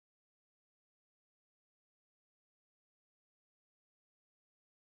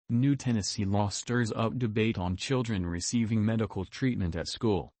New Tennessee law stirs up debate on children receiving medical treatment at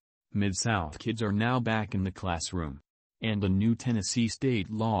school. Mid-South kids are now back in the classroom. And a new Tennessee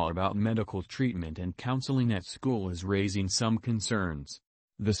state law about medical treatment and counseling at school is raising some concerns.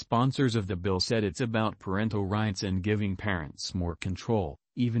 The sponsors of the bill said it's about parental rights and giving parents more control,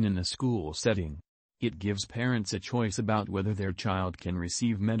 even in a school setting. It gives parents a choice about whether their child can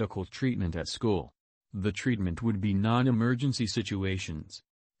receive medical treatment at school. The treatment would be non-emergency situations.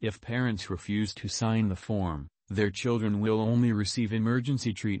 If parents refuse to sign the form, their children will only receive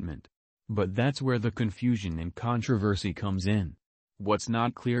emergency treatment. But that's where the confusion and controversy comes in. What's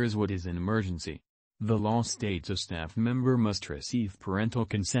not clear is what is an emergency. The law states a staff member must receive parental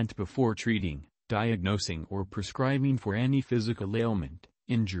consent before treating, diagnosing or prescribing for any physical ailment,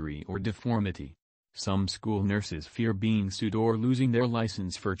 injury or deformity. Some school nurses fear being sued or losing their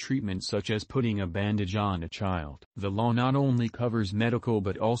license for treatment such as putting a bandage on a child. The law not only covers medical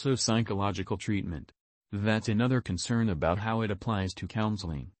but also psychological treatment. That's another concern about how it applies to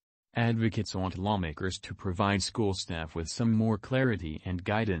counseling. Advocates want lawmakers to provide school staff with some more clarity and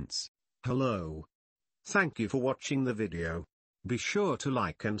guidance. Hello. Thank you for watching the video. Be sure to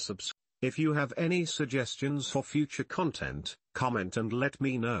like and subscribe. If you have any suggestions for future content, comment and let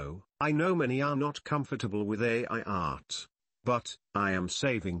me know. I know many are not comfortable with AI art. But, I am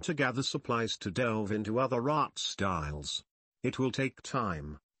saving to gather supplies to delve into other art styles. It will take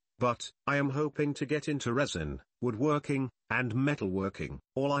time. But, I am hoping to get into resin, woodworking, and metalworking.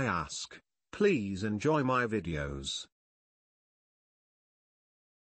 All I ask, please enjoy my videos.